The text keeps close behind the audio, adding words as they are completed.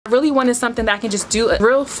really wanted something that I can just do a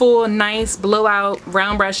real full, nice blowout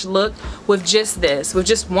round brush look with just this, with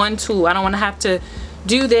just one tool. I don't want to have to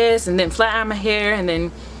do this and then flat iron my hair and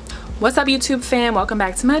then. What's up, YouTube fam? Welcome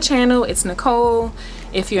back to my channel. It's Nicole.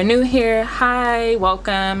 If you're new here, hi,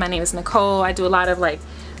 welcome. My name is Nicole. I do a lot of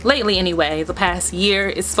lately anyway, the past year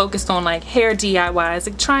is focused on hair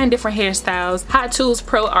DIYs, trying different hairstyles, Hot Tools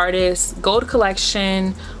Pro Artist, Gold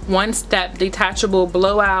Collection, One Step Detachable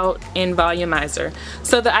Blowout, and Volumizer.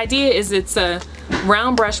 So the idea is it's a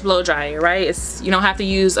round brush blow dryer, right? You don't have to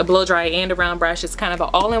use a blow dryer and a round brush. It's kind of an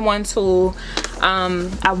all-in-one tool.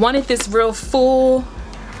 I wanted this real full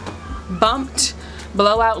bumped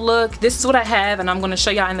blowout look. This is what I have, and I'm going to show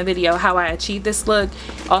y'all in the video how I achieved this look,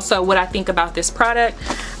 also what I think about this product.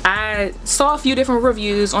 I saw a few different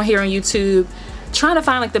reviews on here on YouTube trying to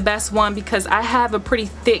find the best one because I have a pretty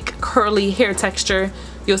thick curly hair texture.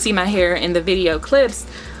 You'll see my hair in the video clips,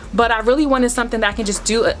 but I really wanted something that I can just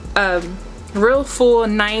do a real full,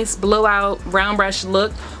 nice blowout round brush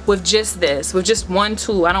look with just this, with just one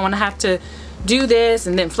tool. I don't want to have to do this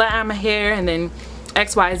and then flat iron my hair and then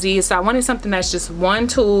XYZ. So I wanted something that's just one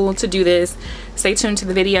tool to do this. Stay tuned to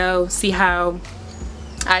the video, see how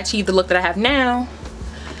I achieve the look that I have now.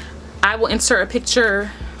 I will insert a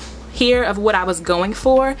picture here of what I was going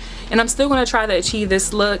for, and I'm still going to try to achieve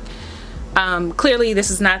this look. Clearly this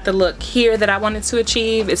is not the look here that I wanted to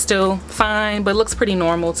achieve. It's still fine, but it looks pretty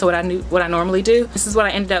normal to what I normally do. This is what I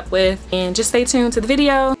ended up with, and just stay tuned to the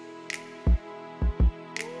video.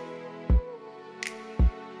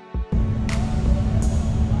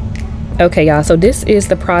 Okay y'all, so this is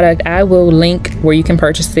the product. I will link where you can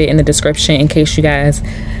purchase it in the description in case you guys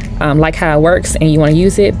like how it works and you want to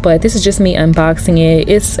use it, but this is just me unboxing it.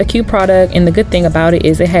 It's a cute product, and the good thing about it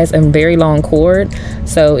is it has a very long cord,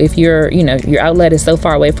 so if your outlet is so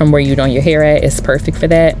far away from where you're doing your hair at, it's perfect for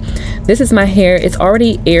that. This is my hair. It's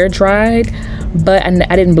already air dried, but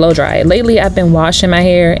I didn't blow dry it. Lately I've been washing my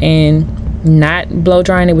hair and not blow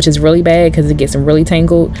drying it, which is really bad because it gets really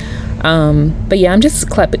tangled. But yeah, I'm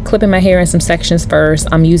just clipping my hair in some sections first.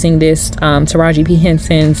 I'm using this Taraji P.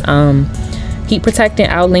 Henson's heat protectant.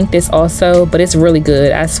 I'll link this also, but it's really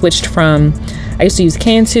good. I switched from, I used to use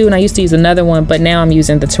Cantu and I used to use another one, but now I'm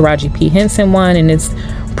using the Taraji P. Henson one, and it's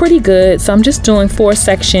pretty good. So I'm just doing 4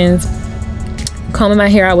 sections, combing my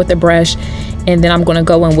hair out with a brush, and then I'm going to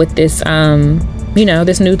go in with this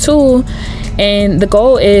this new tool. And the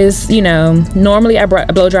goal is, normally I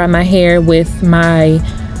blow dry my hair with my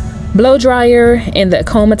blow dryer and the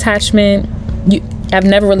comb attachment. I've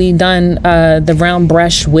never really done the round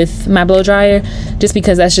brush with my blow dryer just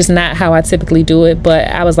because that's just not how I typically do it, but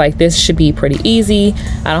I was like, this should be pretty easy.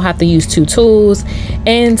 I don't have to use 2 tools,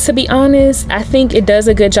 and to be honest, I think it does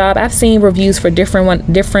a good job. I've seen reviews for different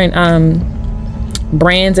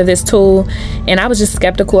brands of this tool, and I was just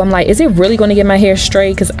skeptical. I'm like, is it really going to get my hair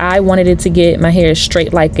straight? Because I wanted it to get my hair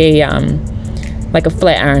straight like a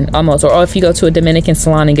flat iron almost, or if you go to a Dominican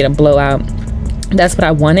salon and get a blowout, that's what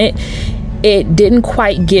I wanted. It didn't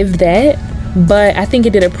quite give that, but I think it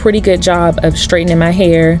did a pretty good job of straightening my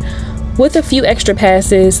hair with a few extra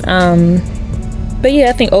passes. But yeah,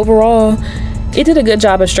 I think overall it did a good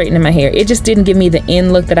job of straightening my hair. It just didn't give me the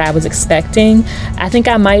end look that I was expecting. I think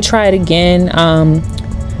I might try it again,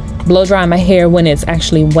 blow dry my hair when it's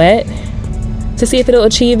actually wet to see if it'll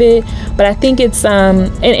achieve it. But I think it's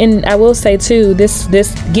and I will say too, this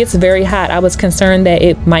gets very hot. I was concerned that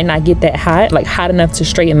it might not get that hot, hot enough to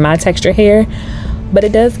straighten my texture hair, but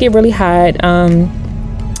it does get really hot. And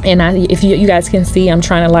if you guys can see, I'm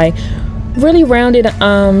trying to really round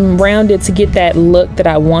it to get that look that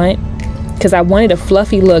I want, because I wanted a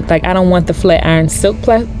fluffy look. I don't want the flat iron silk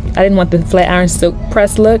press. I didn't want the flat iron silk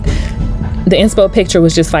press look. The inspo picture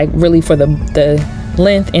was just really for the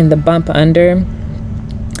length and the bump under,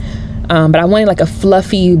 but I wanted a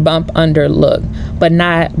fluffy bump under look,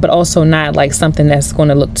 but also not something that's going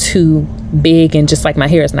to look too big and just my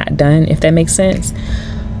hair is not done, if that makes sense.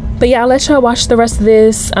 But yeah, I'll let y'all watch the rest of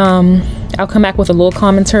this. I'll come back with a little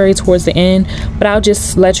commentary towards the end, but I'll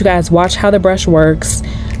just let you guys watch how the brush works.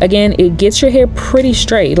 Again, it gets your hair pretty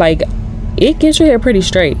straight. It gets your hair pretty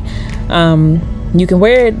straight. You can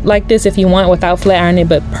wear it like this if you want without flat ironing,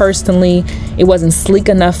 but personally it wasn't sleek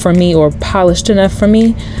enough for me or polished enough for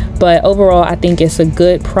me. But overall, I think it's a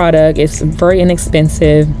good product. It's very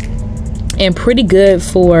inexpensive and pretty good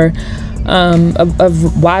for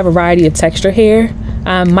a wide variety of texture hair.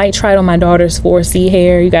 I might try it on my daughter's 4C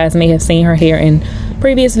hair. You guys may have seen her hair in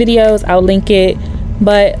previous videos. I'll link it.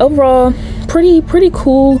 But overall, pretty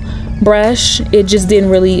cool brush. It just didn't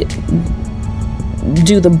really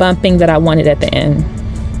do the bumping that I wanted at the end.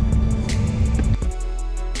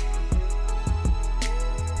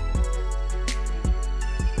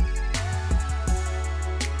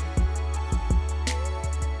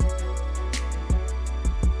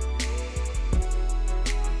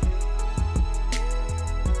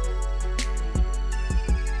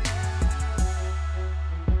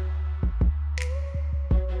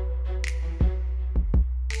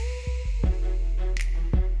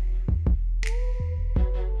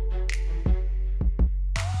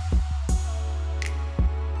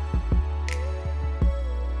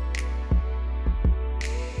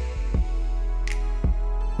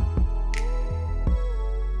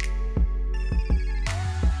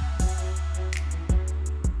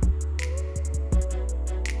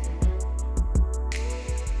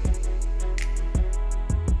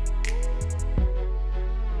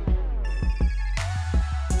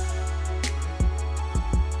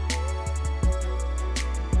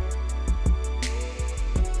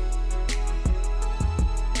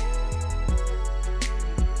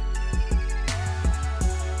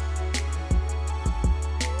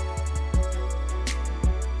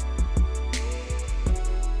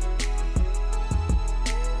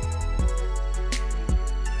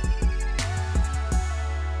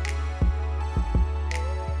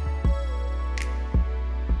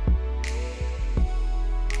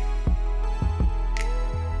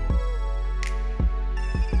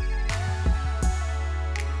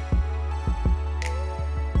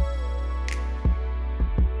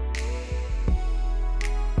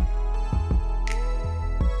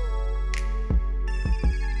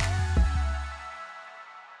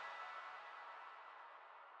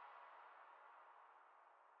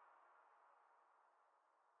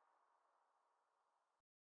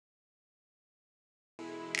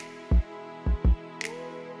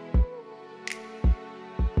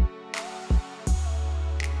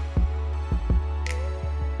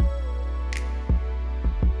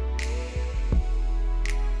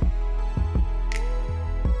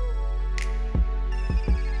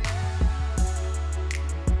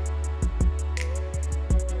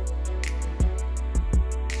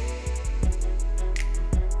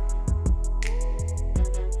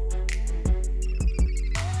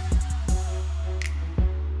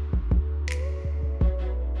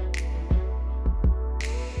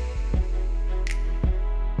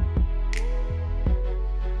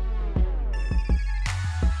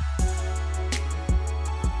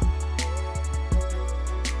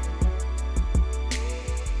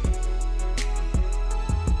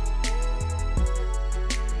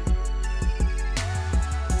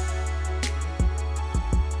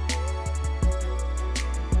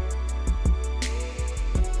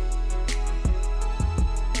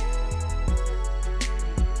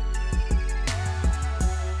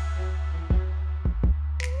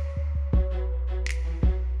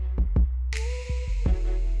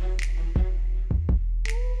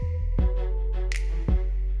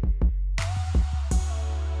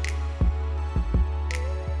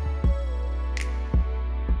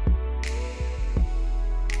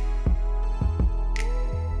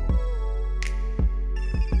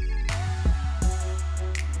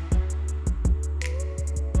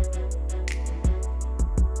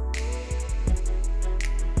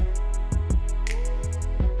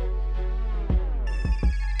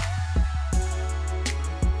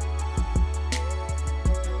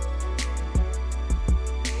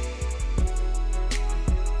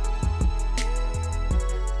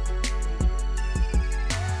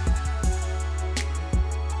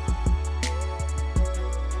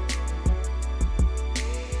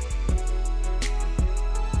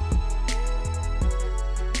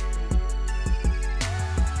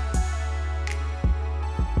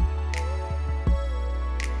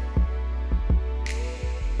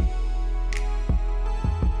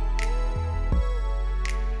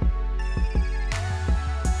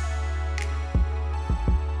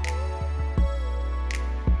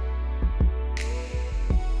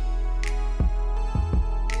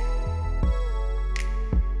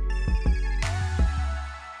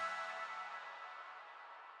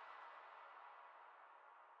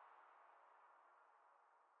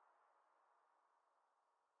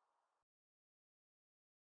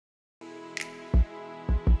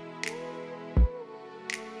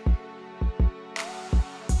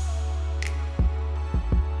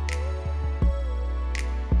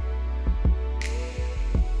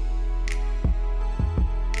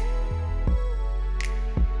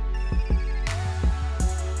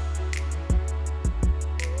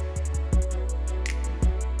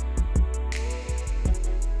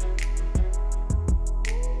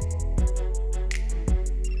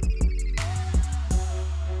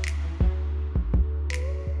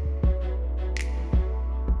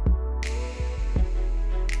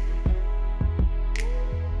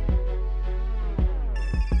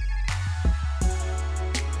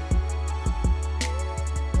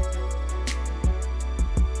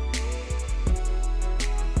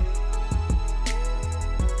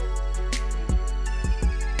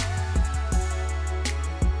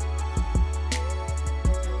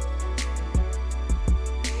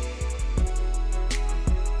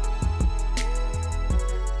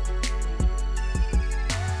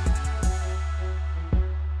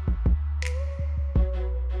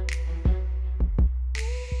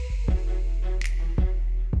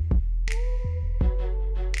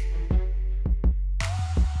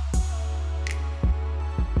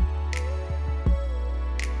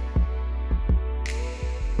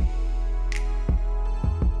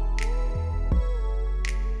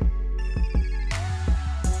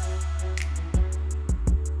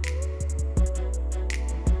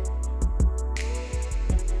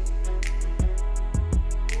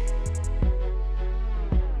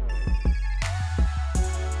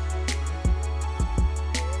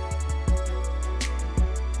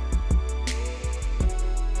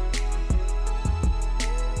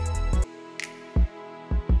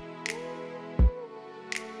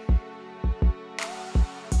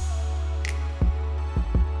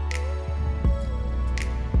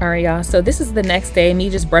 All right, y'all, so this is the next day, me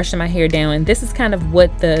just brushing my hair down, and this is kind of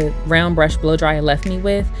what the round brush blow dryer left me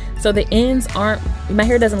with. So the ends aren't, my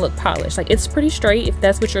hair doesn't look polished. Like, it's pretty straight if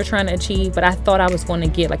that's what you're trying to achieve, but I thought I was going to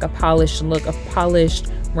get like a polished look, a polished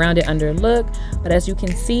rounded under look. But as you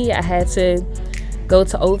can see, I had to go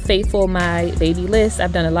to Old Faithful, my Babyliss.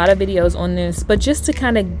 I've done a lot of videos on this, but just to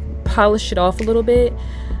kind of polish it off a little bit.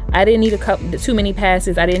 I didn't need too many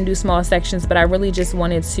passes. I didn't do small sections, but I really just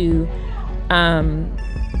wanted to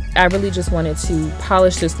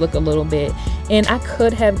polish this look a little bit. And I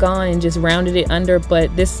could have gone and just rounded it under,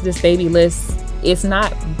 but this Babyliss, it's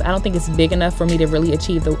not, I don't think it's big enough for me to really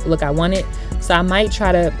achieve the look I wanted. So I might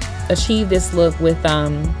try to achieve this look with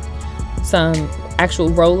some actual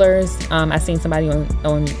rollers. I seen somebody on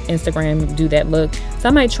Instagram do that look, so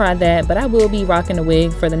I might try that. But I will be rocking a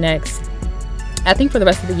wig for the next, I think for the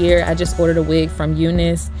rest of the year. I just ordered a wig from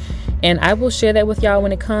Eunice, and I will share that with y'all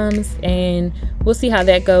when it comes, and we'll see how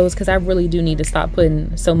that goes, because I really do need to stop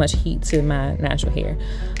putting so much heat to my natural hair.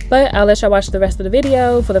 But I'll let y'all watch the rest of the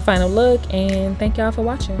video for the final look, and thank y'all for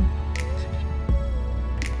watching.